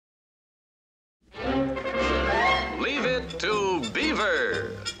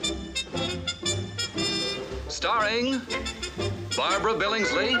Starring Barbara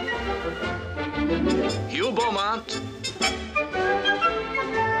Billingsley, Hugh Beaumont,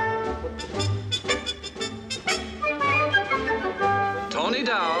 Tony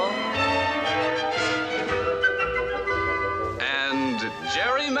Dow, and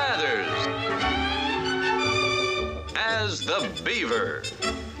Jerry Mathers as the Beaver.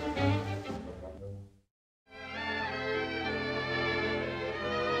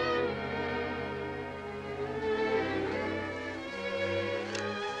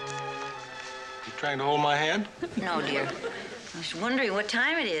 Trying to hold my hand? No, dear. I was wondering what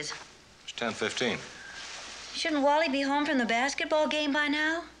time it is. It's 10:15. Shouldn't Wally be home from the basketball game by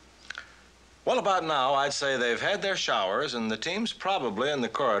now? Well, about now, I'd say they've had their showers, and the team's probably in the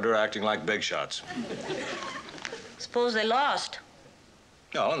corridor acting like big shots. Suppose they lost.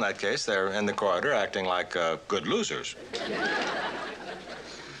 Well, in that case, they're in the corridor acting like good losers.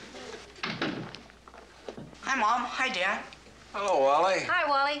 Hi, Mom. Hi, Dad. Hello, Wally. Hi,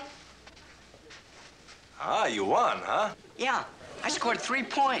 Wally. Ah, you won, huh? Yeah, I scored 3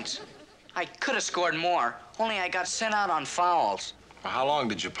 points. I could have scored more, only I got sent out on fouls. Well, how long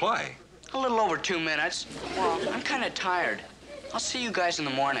did you play? A little over 2 minutes. Well, I'm kind of tired. I'll see you guys in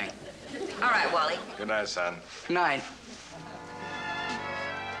the morning. All right, Wally. Good night, son. Good night.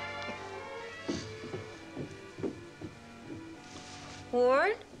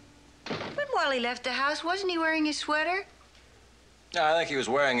 Ward? When Wally left the house, wasn't he wearing his sweater? Yeah, I think he was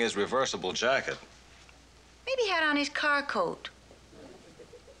wearing his reversible jacket. Maybe he had on his car coat.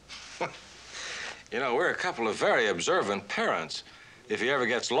 You know, we're a couple of very observant parents. If he ever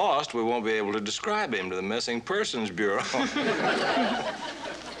gets lost, we won't be able to describe him to the Missing Persons Bureau.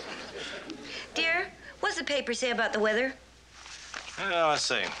 Dear, what's the paper say about the weather? Let's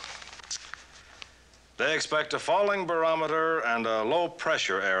see. They expect a falling barometer and a low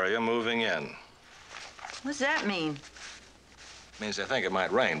pressure area moving in. What's that mean? Means they think it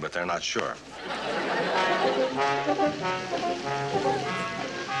might rain, but they're not sure.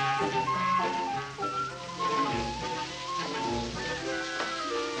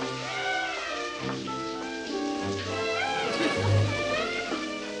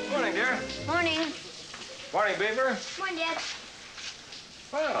 Morning, dear. Morning. Morning, Beaver. Morning, Dad.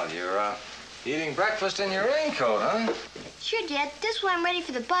 Well, you're eating breakfast in your raincoat, huh? Sure, Dad. This way I'm ready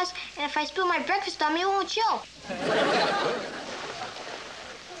for the bus, and if I spill my breakfast on me, it won't show.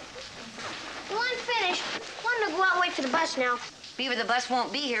 Well, I'm finished. I'm gonna go out and wait for the bus now. Beaver, the bus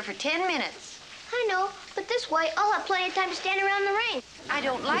won't be here for 10 minutes. I know, but this way I'll have plenty of time to stand around in the rain. I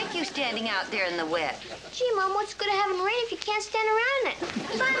don't like you standing out there in the wet. Gee, Mom, what's good of having rain if you can't stand around in it?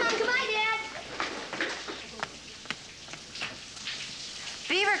 Goodbye, Mom. Goodbye, Dad.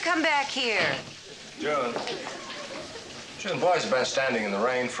 Beaver, come back here. June, boys have been standing in the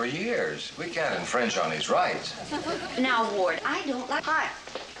rain for years. We can't infringe on his rights. Now, Ward, I don't like... Hi.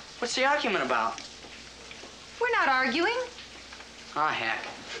 What's the argument about? We're not arguing. Ah, heck.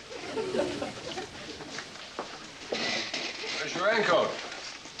 Where's your raincoat?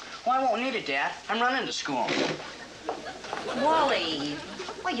 Well, I won't need it, Dad. I'm running to school. Wally,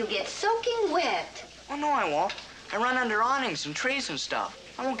 well, you get soaking wet. Oh, no, I won't. I run under awnings and trees and stuff.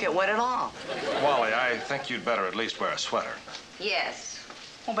 I won't get wet at all. Wally, I think you'd better at least wear a sweater. Yes.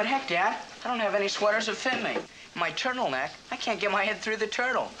 Oh, but heck, Dad, I don't have any sweaters that fit me. My turtleneck, I can't get my head through the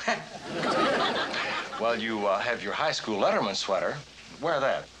turtle. Well, you have your high school letterman sweater. Wear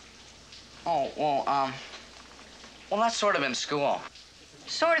that. Oh, well, that's sort of in school.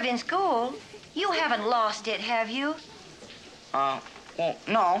 Sort of in school? You haven't lost it, have you? Well,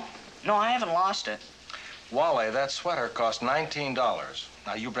 no. No, I haven't lost it. Wally, that sweater cost $19.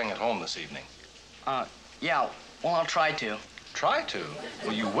 Now, you bring it home this evening. Yeah, well, I'll try to. Try to?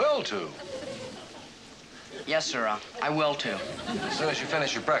 Well, you will to. Yes, sir, I will to. As soon as you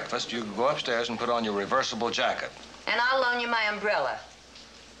finish your breakfast, you can go upstairs and put on your reversible jacket. And I'll loan you my umbrella.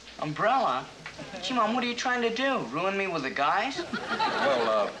 Umbrella? Gee, Mom, what are you trying to do? Ruin me with the guys?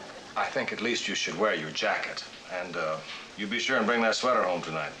 Well, I think at least you should wear your jacket. And, you be sure and bring that sweater home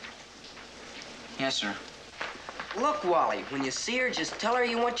tonight. Yes, sir. Look, Wally, when you see her, just tell her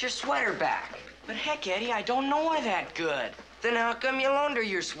you want your sweater back. But heck, Eddie, I don't know her that good. Then how come you loaned her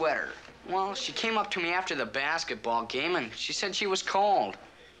your sweater? Well, she came up to me after the basketball game, and she said she was cold.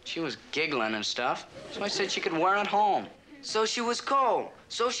 She was giggling and stuff, so I said she could wear it home. So she was cold.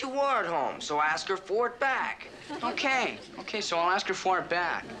 So she wore it home. So ask her for it back. Okay, so I'll ask her for it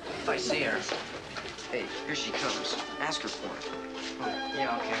back if I see her. Hey, here she comes. Ask her for it. Oh,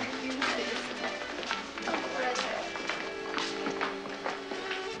 yeah, okay.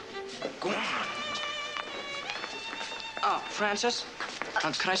 Go on. Oh, Francis,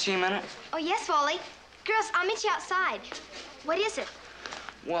 can I see you a minute? Oh, yes, Wally. Girls, I'll meet you outside. What is it?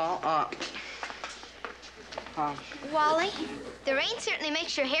 Well, Wally, the rain certainly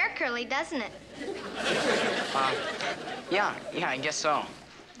makes your hair curly, doesn't it? yeah, I guess so.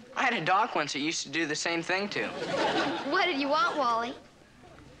 I had a dog once that used to do the same thing, too. What did you want, Wally?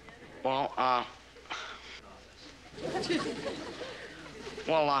 Well, I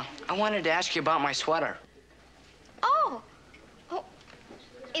wanted to ask you about my sweater. Oh. Oh,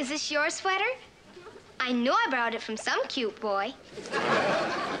 is this your sweater? I know I borrowed it from some cute boy.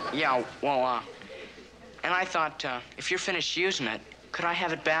 Yeah, well, and I thought, if you're finished using it, could I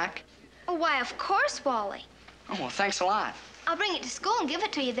have it back? Oh, why, of course, Wally. Oh, well, thanks a lot. I'll bring it to school and give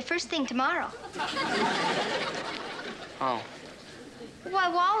it to you the first thing tomorrow. Oh. Why,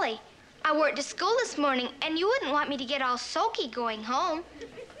 Wally, I wore it to school this morning, and you wouldn't want me to get all soaky going home,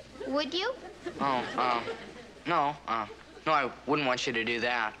 would you? Oh, no, I wouldn't want you to do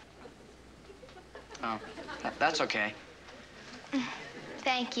that. Oh, that's okay.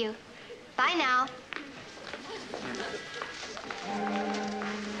 Thank you. Bye now.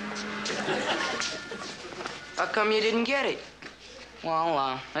 How come you didn't get it?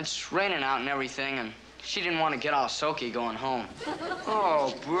 Well, it's raining out and everything, and she didn't want to get all soaky going home.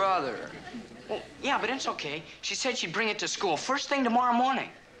 Oh, brother. Well, yeah, but it's okay. She said she'd bring it to school first thing tomorrow morning.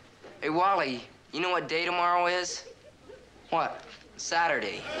 Hey, Wally, you know what day tomorrow is? What?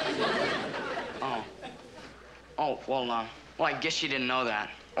 Saturday. Oh, well, I guess you didn't know that.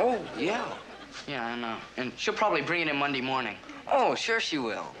 Oh, yeah. Yeah, I know. And she'll probably bring it in Monday morning. Oh, sure she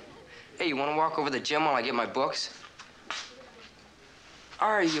will. Hey, you want to walk over to the gym while I get my books? Or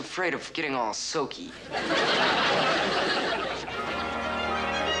are you afraid of getting all soaky?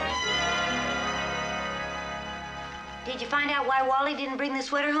 Did you find out why Wally didn't bring the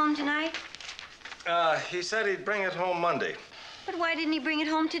sweater home tonight? He said he'd bring it home Monday. But why didn't he bring it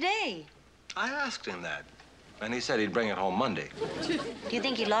home today? I asked him that, and he said he'd bring it home Monday. Do you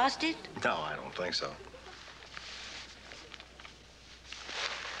think he lost it? No, I don't think so.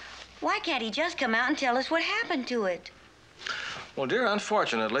 Why can't he just come out and tell us what happened to it? Well, dear,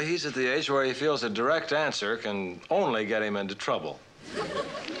 unfortunately, he's at the age where he feels a direct answer can only get him into trouble. Do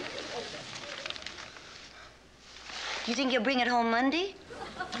you think he'll bring it home Monday?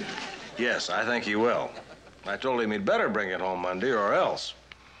 Yes, I think he will. I told him he'd better bring it home Monday or else.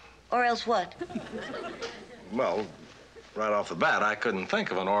 Or else what? Well, right off the bat, I couldn't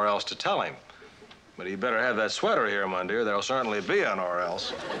think of an or else to tell him. But he better have that sweater here Monday, or there'll certainly be an or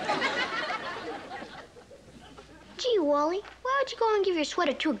else. Gee, Wally, why would you go and give your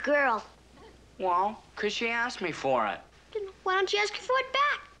sweater to a girl? Well, 'cause she asked me for it. Then why don't you ask her for it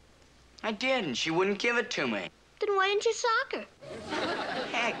back? I did, and she wouldn't give it to me. Then why didn't you sock her?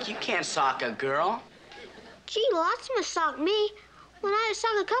 Heck, you can't sock a girl. Gee, lots of them socked me when I had to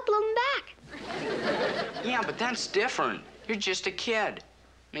sock a couple of them back. Yeah, but that's different. You're just a kid.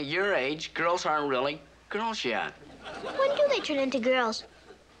 At your age, girls aren't really girls yet. When do they turn into girls?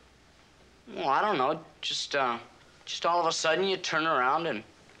 Well, I don't know. Just all of a sudden you turn around and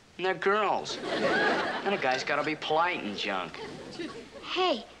they're girls. And a guy's got to be polite and junk.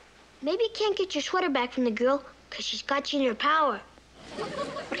 Hey, maybe you can't get your sweater back from the girl because she's got you in her power.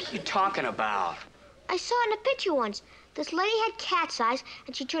 What are you talking about? I saw it in a picture once. This lady had cat's eyes,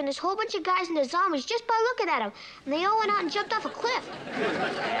 and she turned this whole bunch of guys into zombies just by looking at them. And they all went out and jumped off a cliff.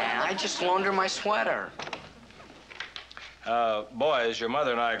 Yeah, I just loaned her my sweater. Boys, your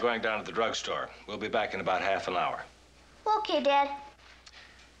mother and I are going down to the drugstore. We'll be back in about half an hour. Okay, Dad.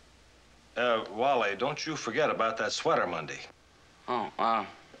 Wally, don't you forget about that sweater Monday. Oh,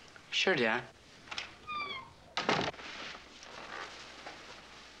 sure, Dad.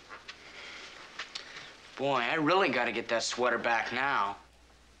 Boy, I really got to get that sweater back now.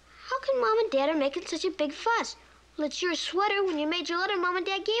 How come Mom and Dad are making such a big fuss? Well, it's your sweater. When you made your letter, Mom and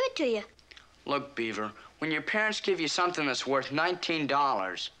Dad gave it to you. Look, Beaver, when your parents give you something that's worth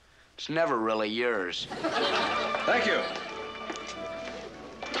 $19, it's never really yours. Thank you.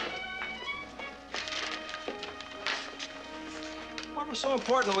 What was so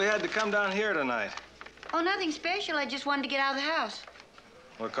important we had to come down here tonight? Oh, nothing special. I just wanted to get out of the house.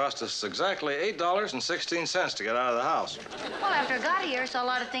 Well, it cost us exactly $8.16 to get out of the house. Well, after I got here, I saw a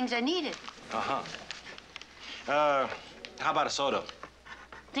lot of things I needed. Uh-huh. How about a soda?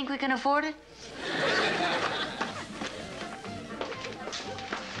 Think we can afford it?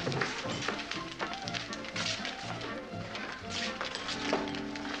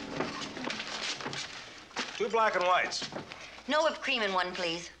 Two black and whites. No whipped cream in one,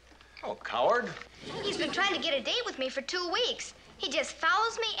 please. Oh, coward. He's been trying to get a date with me for 2 weeks. He just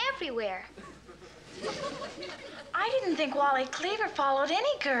follows me everywhere. I didn't think Wally Cleaver followed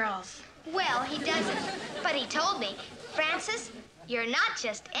any girls. Well, he doesn't. But he told me, Frances, you're not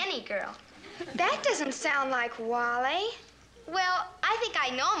just any girl. That doesn't sound like Wally. Well, I think I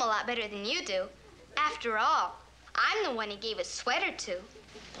know him a lot better than you do. After all, I'm the one he gave his sweater to.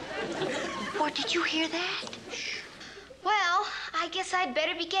 What, did you hear that? Well, I guess I'd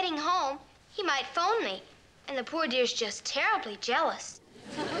better be getting home. He might phone me. And the poor dear's just terribly jealous.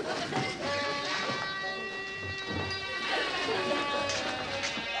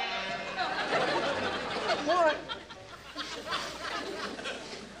 What?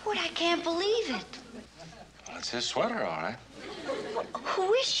 What, I can't believe it. Well, it's his sweater, all right.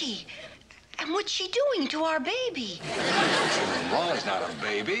 Who is she? And what's she doing to our baby? Wally's not a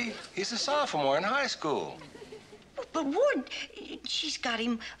baby. He's a sophomore in high school. But Ward, she's got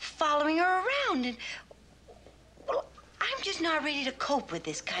him following her around, and well, I'm just not ready to cope with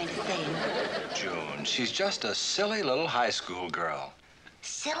this kind of thing. June, she's just a silly little high school girl.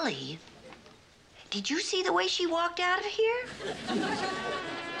 Silly? Did you see the way she walked out of here?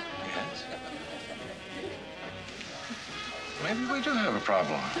 Yes? Maybe we do have a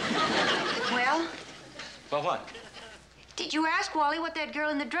problem. Well, Well, what? did you ask Wally what that girl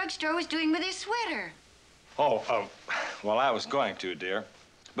in the drugstore was doing with his sweater? Oh, well, I was going to, dear.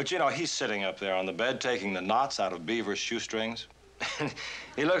 But, you know, he's sitting up there on the bed taking the knots out of Beaver's shoestrings.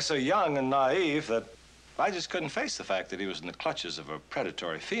 He looks so young and naive that I just couldn't face the fact that he was in the clutches of a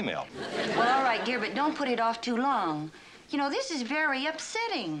predatory female. Well, all right, dear, but don't put it off too long. You know, this is very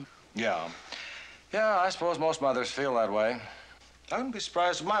upsetting. Yeah. Yeah, I suppose most mothers feel that way. I wouldn't be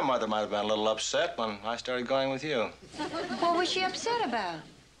surprised if my mother might have been a little upset when I started going with you. What was she upset about?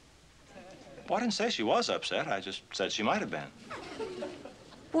 Well, I didn't say she was upset. I just said she might have been.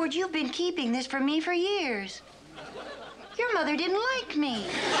 Ward, you've been keeping this from me for years. Your mother didn't like me.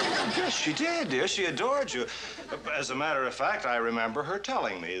 Yes, she did, dear. She adored you. As a matter of fact, I remember her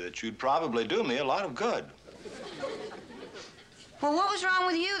telling me that you'd probably do me a lot of good. Well, what was wrong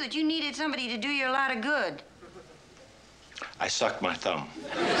with you that you needed somebody to do you a lot of good? I sucked my thumb.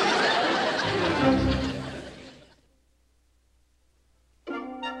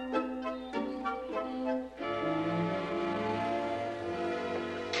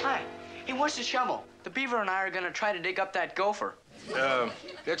 Hi. Hey, what's the shovel? The Beaver and I are gonna try to dig up that gopher.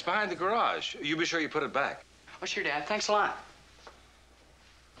 It's behind the garage. You be sure you put it back. Oh, sure, Dad. Thanks a lot.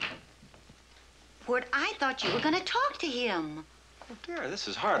 Ward, I thought you were going to talk to him. Oh, dear, this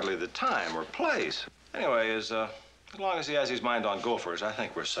is hardly the time or place. Anyway, as long as he has his mind on gophers, I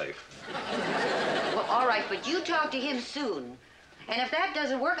think we're safe. Well, all right, but you talk to him soon. And if that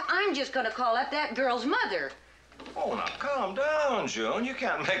doesn't work, I'm just going to call up that girl's mother. Oh, now, calm down, June. You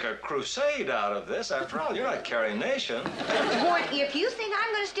can't make a crusade out of this. After all, you're not Carrie Nation. Ward, if you think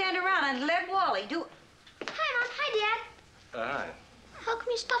I'm going to stand around and let Wally do... Hi, Mom. Hi, Dad. Hi. How come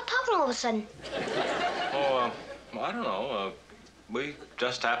you stopped talking all of a sudden? Oh, well, I don't know. We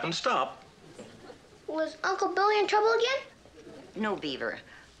just happened to stop. Was Uncle Billy in trouble again? No, Beaver.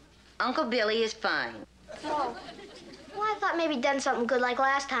 Uncle Billy is fine. Oh. Well, I thought maybe he'd done something good like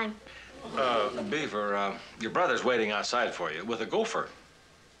last time. Beaver, your brother's waiting outside for you with a gopher.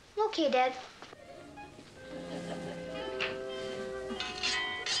 Okay, Dad.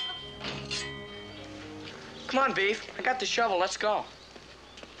 Come on, Beef. I got the shovel. Let's go.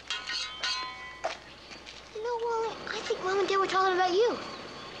 You know, Wally, I think Mom and Dad were talking about you.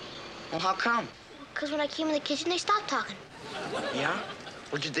 Well, how come? Because when I came in the kitchen, they stopped talking. Yeah?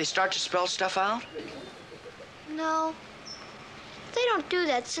 Or did they start to spell stuff out? No. They don't do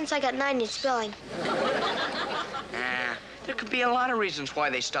that since I got 9 in spelling. There could be a lot of reasons why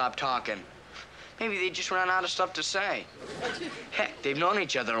they stopped talking. Maybe they just ran out of stuff to say. Heck, they've known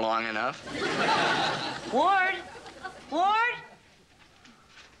each other long enough. Ward! Ward!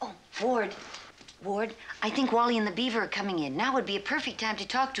 Oh, Ward. Ward, I think Wally and the Beaver are coming in. Now would be a perfect time to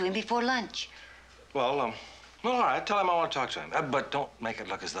talk to him before lunch. Well, all right. Tell him I want to talk to him. But don't make it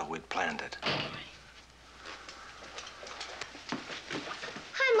look as though we'd planned it.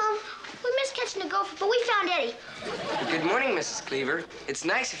 Hi, Mom. We missed catching the gopher, but we found Eddie. Good morning, Mrs. Cleaver. It's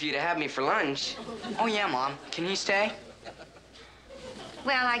nice of you to have me for lunch. Oh, yeah, Mom. Can he stay?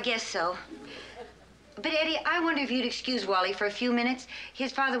 Well, I guess so. But, Eddie, I wonder if you'd excuse Wally for a few minutes.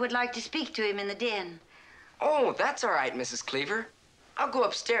 His father would like to speak to him in the den. Oh, that's all right, Mrs. Cleaver. I'll go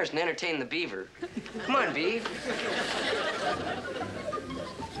upstairs and entertain the Beaver. Come on, Beav.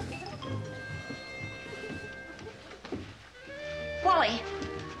 Wally.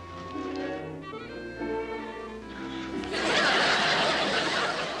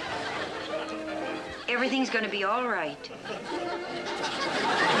 Everything's going to be all right.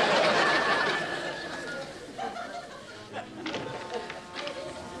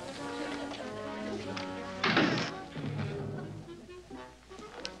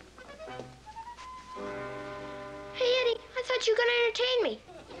 entertain me.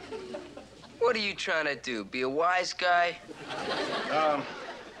 What are you trying to do? Be a wise guy?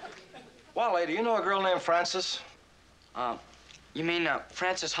 Wally, do you know a girl named Frances? You mean,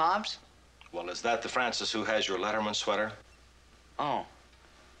 Frances Hobbs? Well, is that the Frances who has your letterman sweater? Oh.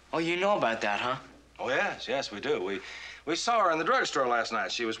 Oh, you know about that, huh? Oh, yes, we do. We saw her in the drugstore last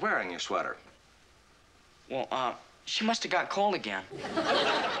night. She was wearing your sweater. Well, she must have got cold again.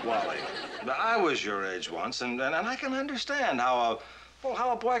 Wally, I was your age once, and I can understand how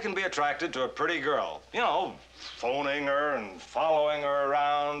a boy can be attracted to a pretty girl. You know, phoning her and following her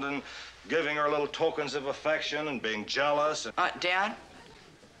around and giving her little tokens of affection and being jealous. Dad?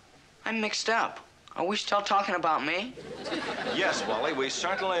 I'm mixed up. Are we still talking about me? Yes, Wally, we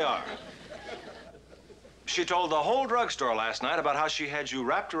certainly are. She told the whole drugstore last night about how she had you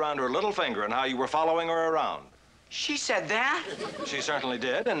wrapped around her little finger and how you were following her around. She said that? She certainly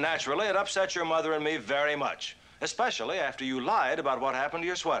did, and naturally it upset your mother and me very much, especially after you lied about what happened to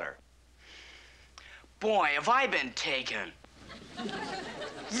your sweater. Boy, have I been taken.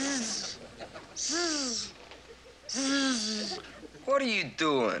 What are you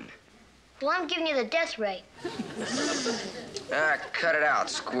doing? Well, I'm giving you the death ray. Cut it out,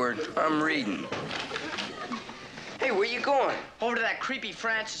 Squirt. I'm reading. Hey, where you going? Over to that creepy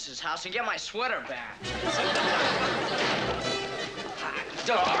Frances's house and get my sweater back.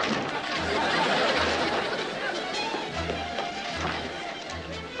 Dog.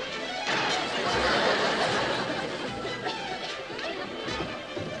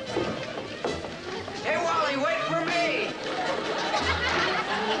 Hey, Wally, wait for me!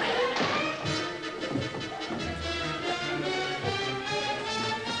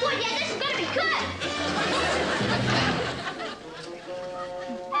 Boy, yeah, this is gonna be good.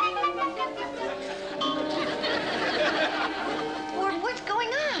 Ward, what's going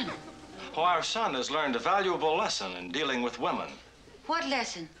on? Oh, our son has learned a valuable lesson in dealing with women. What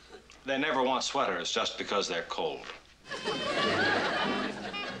lesson? They never want sweaters just because they're cold.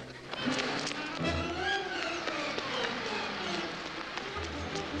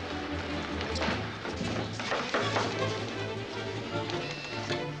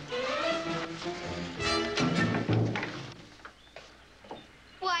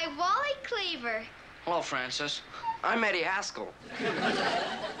 Why, Wally Cleaver. Hello, Frances. I'm Eddie Haskell.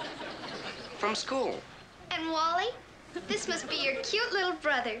 From school. And Wally, this must be your cute little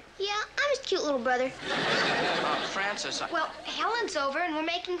brother. Yeah, I'm his cute little brother. Frances, Well, Helen's over and we're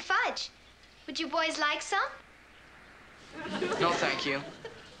making fudge. Would you boys like some? no, thank you.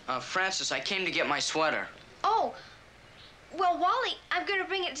 Frances, I came to get my sweater. Oh, well, Wally, I'm going to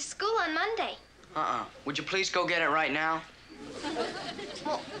bring it to school on Monday. Would you please go get it right now?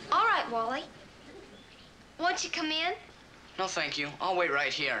 Well, all right, Wally. Won't you come in? No, thank you. I'll wait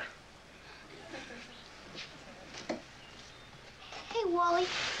right here. Hey, Wally,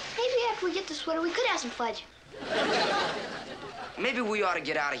 maybe after we get the sweater, we could have some fudge. Maybe we ought to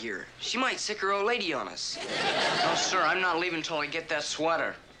get out of here. She might sick her old lady on us. No, sir, I'm not leaving till I get that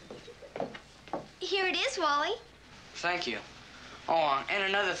sweater. Here it is, Wally. Thank you. Oh, and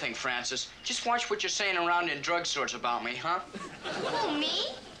another thing, Frances. Just watch what you're saying around in drugstores about me, huh? Who, me?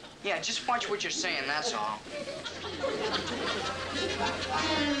 Yeah, just watch what you're saying, that's all.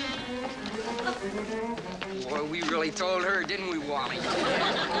 Boy, we really told her, didn't we, Wally?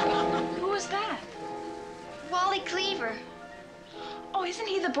 Who was that? Wally Cleaver. Oh, isn't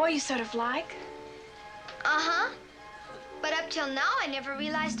he the boy you sort of like? Uh-huh. But up till now, I never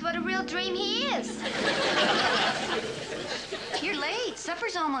realized what a real dream he is. You're late.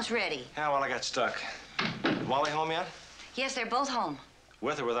 Supper's almost ready. Yeah, well, I got stuck. Wally home yet? Yes, they're both home.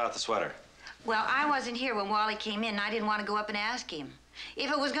 With or without the sweater? Well, I wasn't here when Wally came in, and I didn't want to go up and ask him.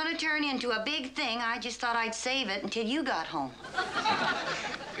 If it was going to turn into a big thing, I just thought I'd save it until you got home.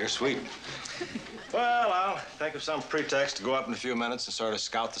 You're sweet. Well, I'll think of some pretext to go up in a few minutes and sort of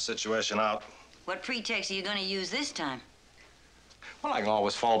scout the situation out. What pretext are you going to use this time? Well, I can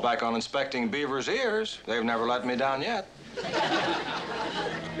always fall back on inspecting Beaver's ears. They've never let me down yet.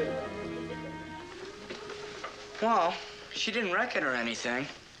 Well, she didn't wreck it or anything.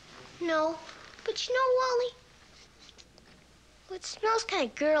 No, but you know, Wally, it smells kind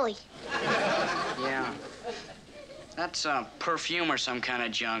of girly. Yeah. That's perfume or some kind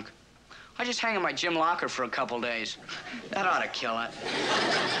of junk. I just hang in my gym locker for a couple days. That ought to kill it.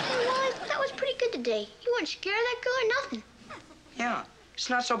 Hey, Wally, that was pretty good today. You weren't scared of that girl or nothing. Yeah, it's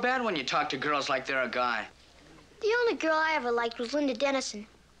not so bad when you talk to girls like they're a guy. The only girl I ever liked was Linda Dennison,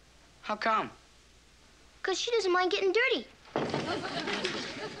 How come? 'cause she doesn't mind getting dirty.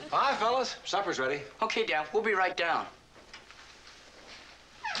 Hi, fellas. Supper's ready. Okay, Dad, we'll be right down.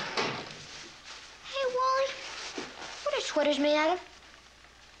 Hey, Wally, what are sweaters made out of?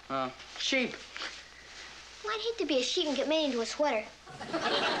 Sheep. Well, I'd hate to be a sheep and get made into a sweater.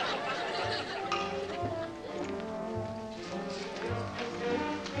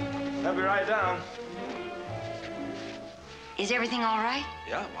 I'll be right down. Is everything all right?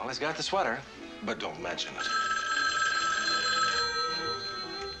 Yeah, Wally's got the sweater, but don't mention it.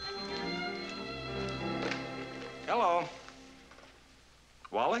 Hello.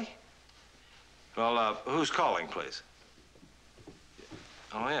 Wally? Well, who's calling, please?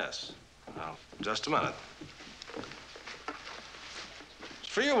 Oh, yes. Well, just a minute. It's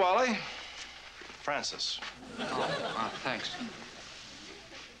for you, Wally. Francis. Thanks.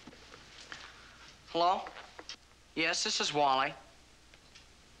 Hello? Yes, this is Wally.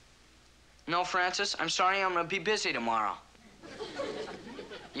 No, Francis, I'm sorry, I'm gonna be busy tomorrow.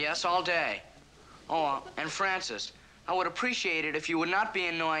 Yes, all day. Oh, and Francis, I would appreciate it if you would not be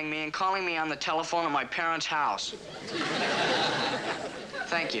annoying me and calling me on the telephone at my parents' house.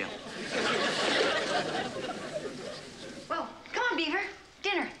 Thank you. Well, come on, Beaver.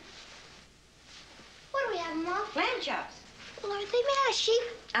 Dinner. What do we have, Mom? Lamb chops. Well, are they made out of sheep?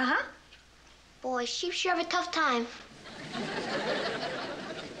 Uh-huh. Boy, sheep sure have a tough time.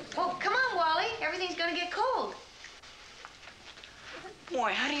 Well, come on, Wally. Everything's gonna get cold.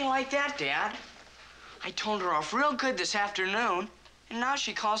 Boy, how do you like that, Dad? I told her off real good this afternoon, and now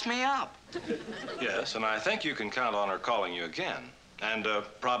she calls me up. Yes, and I think you can count on her calling you again. And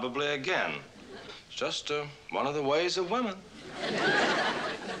probably again. It's just one of the ways of women.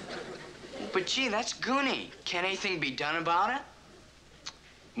 But gee, that's goony. Can't anything be done about it?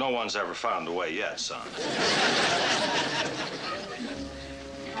 No one's ever found a way yet, son.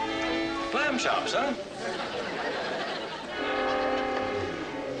 Lamb chops, huh?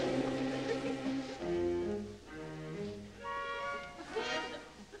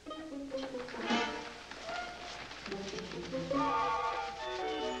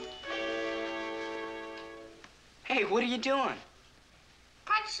 Hey, what are you doing?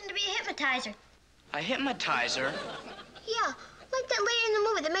 Practicing to be a hypnotizer. A hypnotizer? Yeah, like that lady in the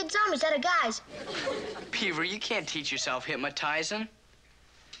movie that made zombies out of guys. Beaver, you can't teach yourself hypnotizing.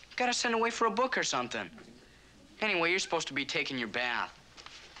 Gotta send away for a book or something. Anyway, you're supposed to be taking your bath.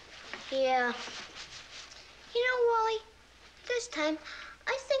 Yeah. You know, Wally, this time,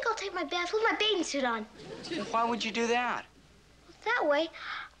 I think I'll take my bath with my bathing suit on. Why would you do that? That way,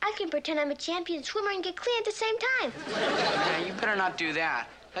 I can pretend I'm a champion swimmer and get clean at the same time. Yeah, you better not do that.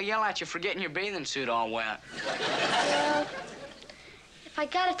 I'll yell at you for getting your bathing suit all wet. Well, if I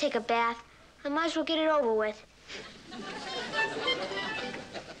gotta take a bath, I might as well get it over with.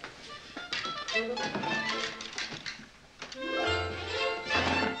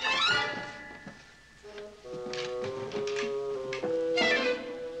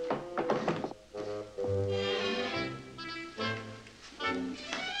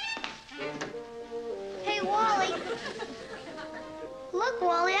 Hey, Wally. Look,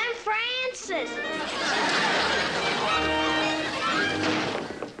 Wally, I'm Francis.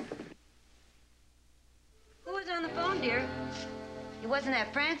 Who was on the phone, dear? It wasn't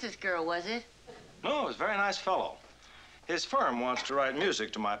that Francis girl, was it? No, he's a very nice fellow. His firm wants to write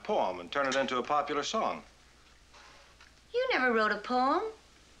music to my poem and turn it into a popular song. You never wrote a poem.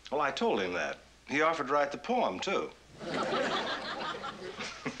 Well, I told him that. He offered to write the poem, too.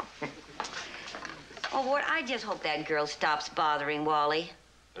 Oh, Ward, I just hope that girl stops bothering Wally.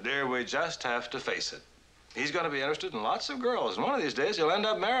 Dear, we just have to face it. He's going to be interested in lots of girls, and one of these days he'll end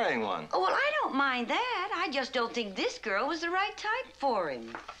up marrying one. Oh, well, I don't mind that. I just don't think this girl was the right type for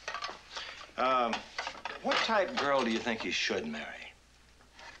him. What type girl do you think he should marry?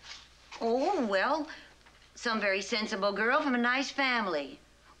 Oh, well, some very sensible girl from a nice family.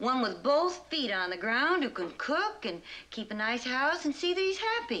 One with both feet on the ground who can cook and keep a nice house and see that he's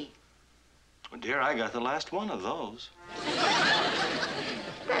happy. Well, dear, I got the last one of those.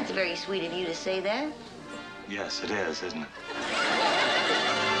 That's very sweet of you to say that. Yes, it is, isn't it?